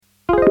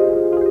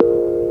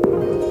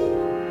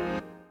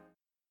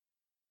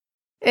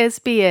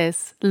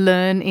SBS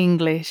Learn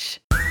English.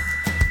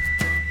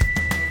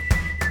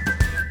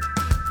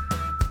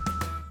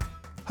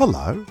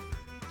 Hello,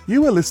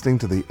 you are listening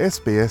to the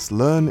SBS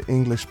Learn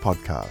English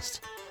podcast,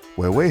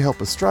 where we help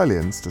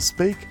Australians to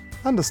speak,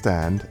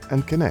 understand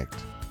and connect.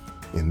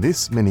 In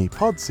this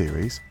Minipod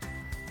series,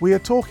 we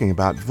are talking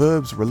about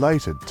verbs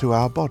related to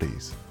our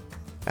bodies.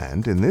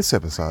 And in this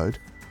episode,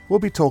 we'll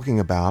be talking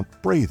about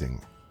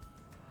breathing.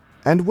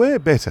 And where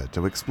better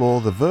to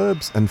explore the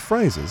verbs and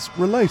phrases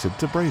related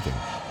to breathing?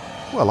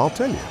 Well, I'll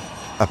tell you.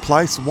 A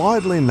place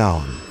widely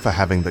known for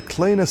having the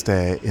cleanest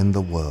air in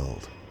the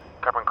world.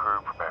 Cabin crew,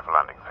 prepare for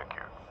landing, thank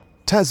you.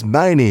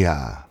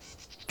 Tasmania.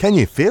 Can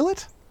you feel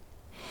it?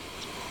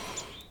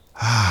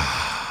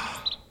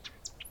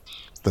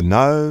 The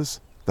nose,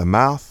 the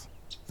mouth,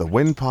 the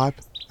windpipe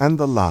and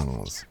the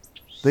lungs.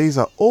 These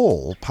are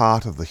all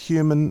part of the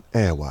human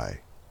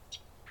airway.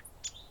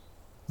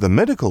 The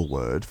medical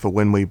word for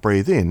when we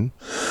breathe in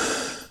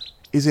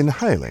is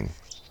inhaling,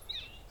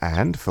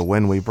 and for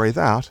when we breathe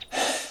out,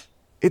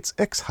 it's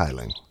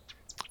exhaling.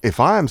 If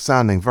I am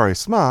sounding very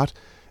smart,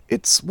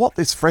 it's what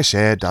this fresh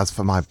air does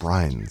for my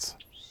brains.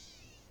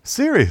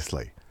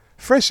 Seriously,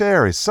 fresh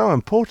air is so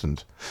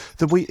important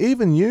that we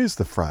even use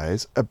the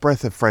phrase a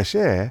breath of fresh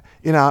air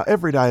in our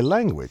everyday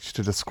language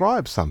to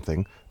describe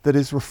something that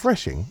is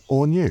refreshing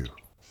or new.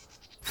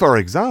 For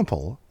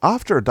example,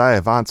 after a day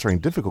of answering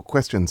difficult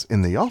questions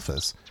in the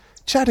office,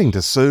 chatting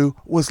to Sue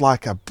was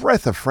like a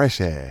breath of fresh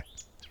air.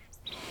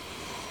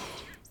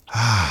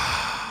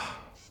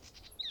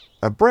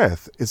 A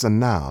breath is a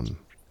noun.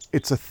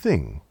 It's a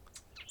thing.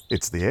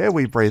 It's the air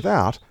we breathe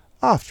out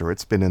after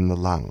it's been in the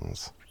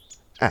lungs.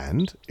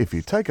 And if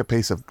you take a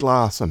piece of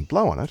glass and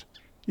blow on it,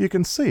 you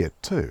can see it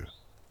too.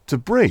 To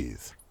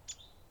breathe.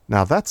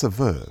 Now that's a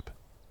verb.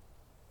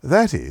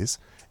 That is,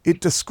 it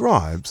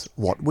describes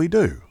what we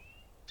do.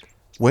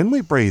 When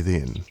we breathe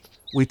in,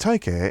 we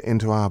take air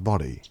into our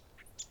body.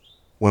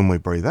 When we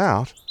breathe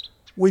out,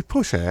 we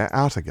push air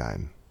out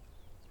again.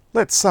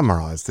 Let's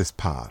summarise this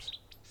part.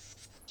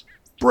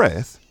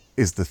 Breath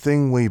is the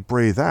thing we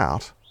breathe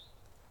out.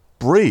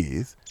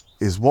 Breathe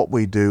is what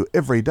we do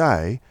every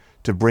day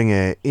to bring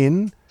air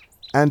in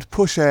and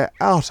push air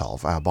out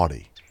of our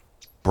body.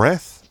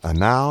 Breath, a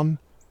noun.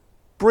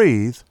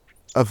 Breathe,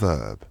 a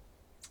verb.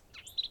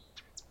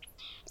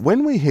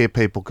 When we hear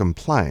people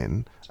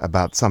complain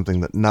about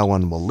something that no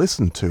one will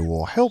listen to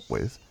or help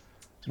with,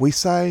 we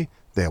say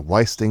they're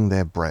wasting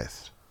their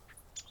breath.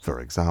 For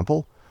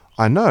example,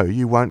 I know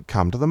you won't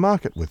come to the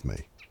market with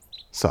me,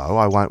 so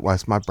I won't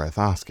waste my breath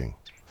asking.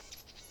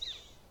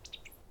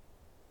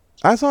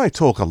 As I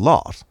talk a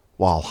lot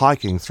while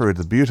hiking through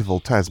the beautiful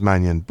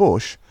Tasmanian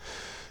bush,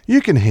 you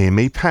can hear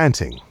me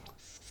panting.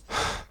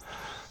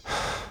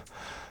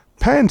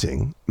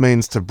 Panting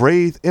means to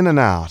breathe in and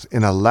out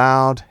in a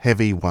loud,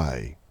 heavy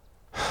way.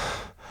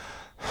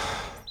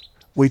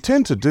 We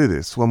tend to do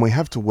this when we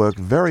have to work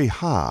very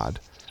hard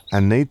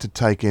and need to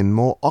take in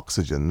more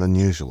oxygen than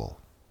usual.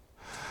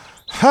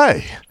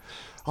 Hey,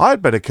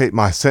 I'd better keep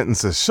my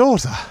sentences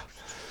shorter,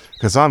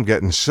 because I'm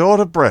getting short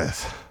of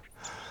breath.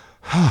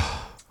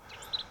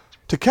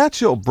 To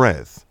catch your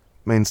breath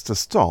means to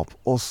stop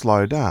or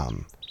slow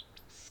down,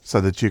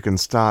 so that you can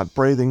start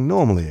breathing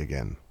normally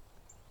again.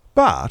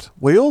 But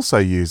we also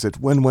use it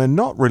when we're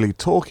not really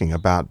talking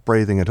about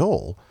breathing at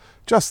all,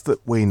 just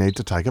that we need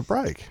to take a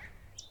break.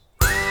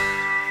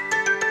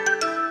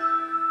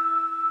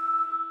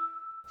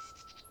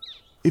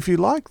 If you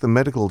like the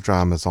medical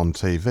dramas on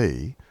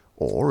TV,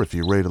 or if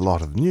you read a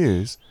lot of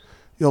news,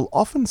 you'll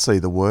often see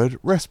the word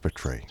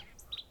respiratory.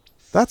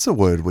 That's a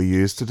word we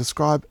use to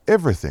describe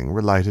everything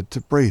related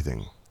to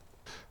breathing.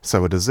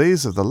 So a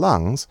disease of the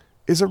lungs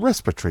is a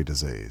respiratory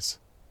disease.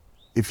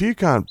 If you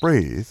can't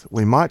breathe,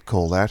 we might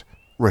call that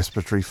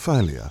respiratory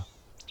failure.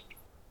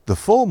 The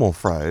formal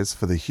phrase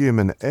for the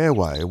human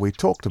airway we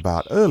talked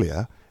about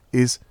earlier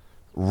is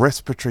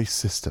respiratory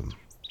system.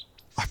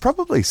 I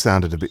probably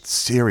sounded a bit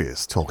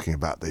serious talking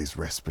about these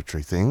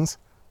respiratory things.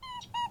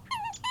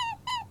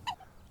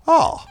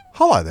 Oh,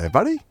 hello there,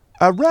 buddy.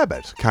 A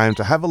rabbit came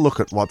to have a look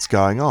at what's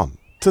going on,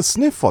 to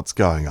sniff what's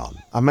going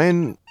on. I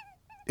mean,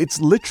 it's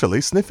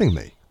literally sniffing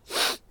me.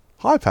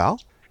 Hi,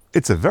 pal.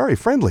 It's a very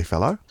friendly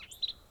fellow.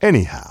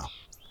 Anyhow,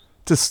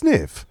 to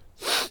sniff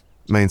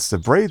means to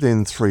breathe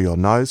in through your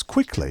nose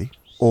quickly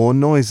or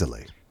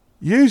noisily.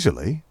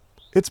 Usually,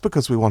 it's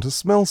because we want to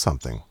smell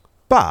something.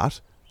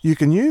 But you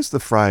can use the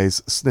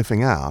phrase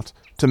sniffing out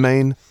to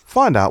mean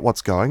find out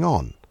what's going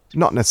on,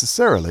 not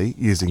necessarily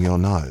using your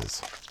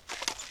nose.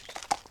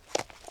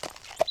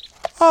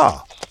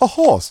 Ah, a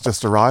horse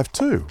just arrived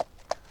too,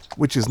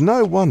 which is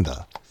no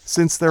wonder,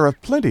 since there are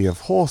plenty of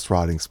horse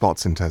riding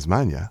spots in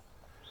Tasmania.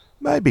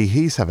 Maybe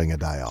he's having a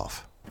day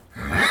off.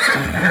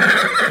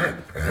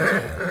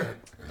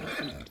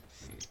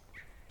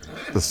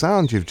 The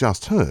sound you've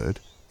just heard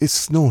is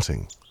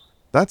snorting.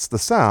 That's the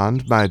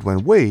sound made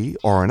when we,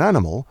 or an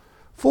animal,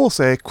 force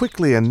air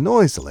quickly and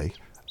noisily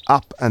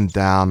up and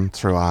down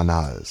through our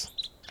nose.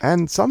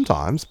 And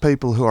sometimes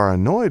people who are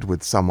annoyed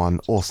with someone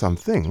or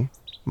something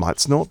might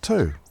snort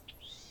too.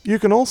 You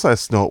can also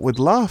snort with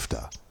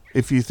laughter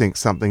if you think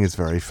something is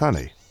very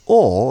funny,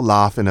 or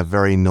laugh in a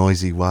very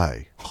noisy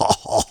way.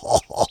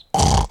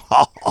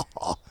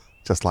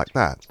 Just like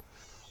that.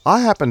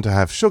 I happen to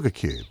have sugar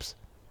cubes.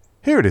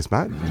 Here it is,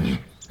 mate.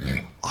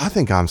 I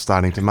think I'm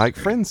starting to make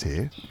friends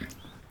here.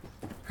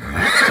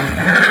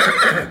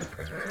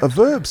 A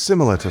verb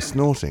similar to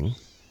snorting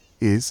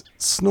is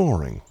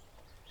snoring.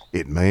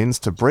 It means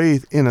to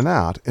breathe in and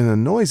out in a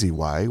noisy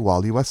way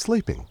while you are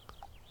sleeping,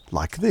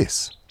 like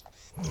this.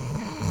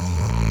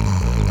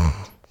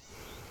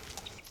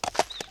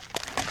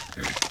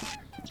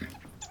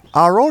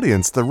 Our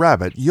audience, the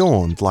rabbit,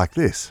 yawned like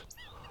this.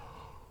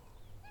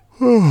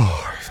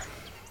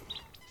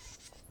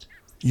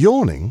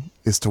 Yawning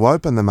is to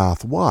open the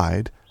mouth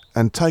wide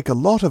and take a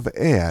lot of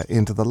air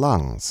into the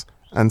lungs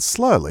and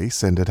slowly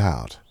send it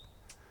out.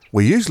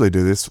 We usually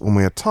do this when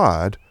we are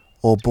tired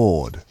or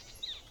bored.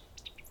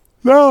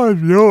 Now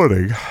I'm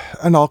yawning,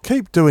 and I'll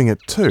keep doing it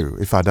too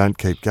if I don't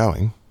keep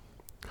going.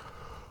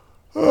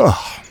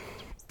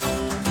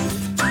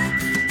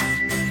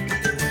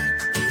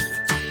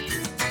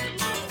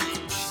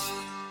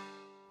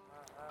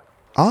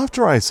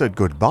 After I said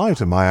goodbye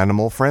to my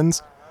animal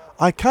friends,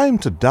 I came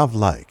to Dove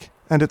Lake,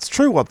 and it's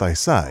true what they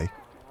say,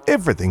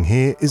 everything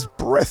here is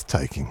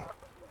breathtaking.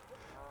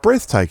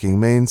 Breathtaking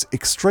means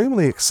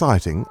extremely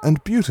exciting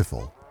and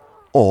beautiful.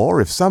 Or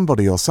if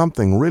somebody or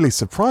something really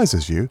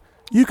surprises you,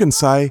 you can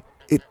say,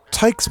 it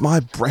takes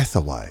my breath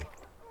away.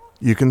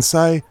 You can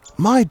say,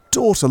 my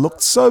daughter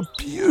looked so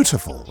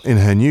beautiful in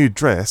her new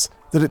dress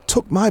that it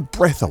took my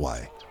breath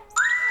away.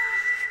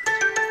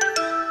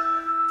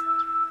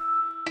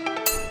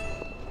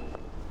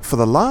 For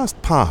the last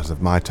part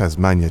of my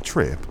Tasmania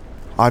trip,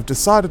 I've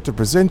decided to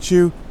present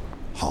you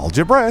Hold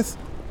Your Breath.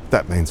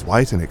 That means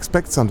wait and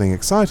expect something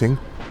exciting.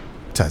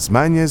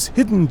 Tasmania's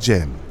Hidden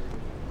Gem,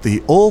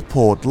 the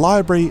Allport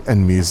Library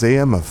and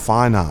Museum of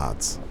Fine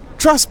Arts.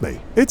 Trust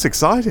me, it's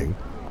exciting.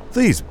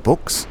 These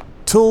books,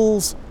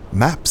 tools,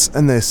 maps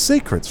and their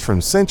secrets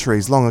from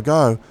centuries long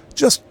ago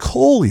just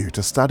call you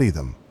to study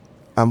them.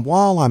 And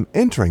while I'm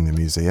entering the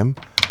museum,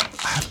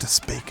 I have to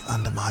speak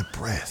under my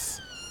breath.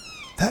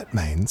 That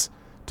means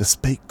to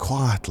speak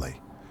quietly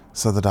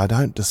so that I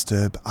don't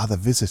disturb other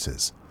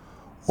visitors.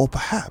 Or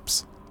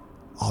perhaps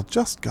I'll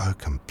just go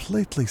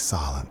completely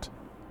silent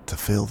to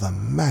feel the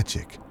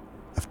magic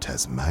of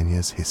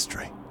Tasmania's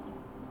history.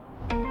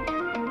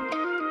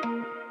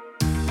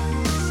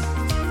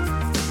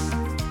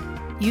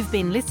 You've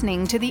been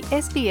listening to the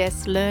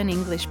SBS Learn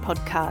English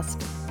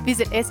podcast.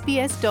 Visit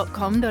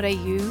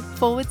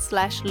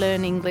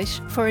sbs.com.au/learn English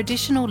for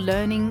additional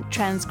learning,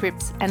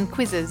 transcripts and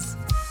quizzes.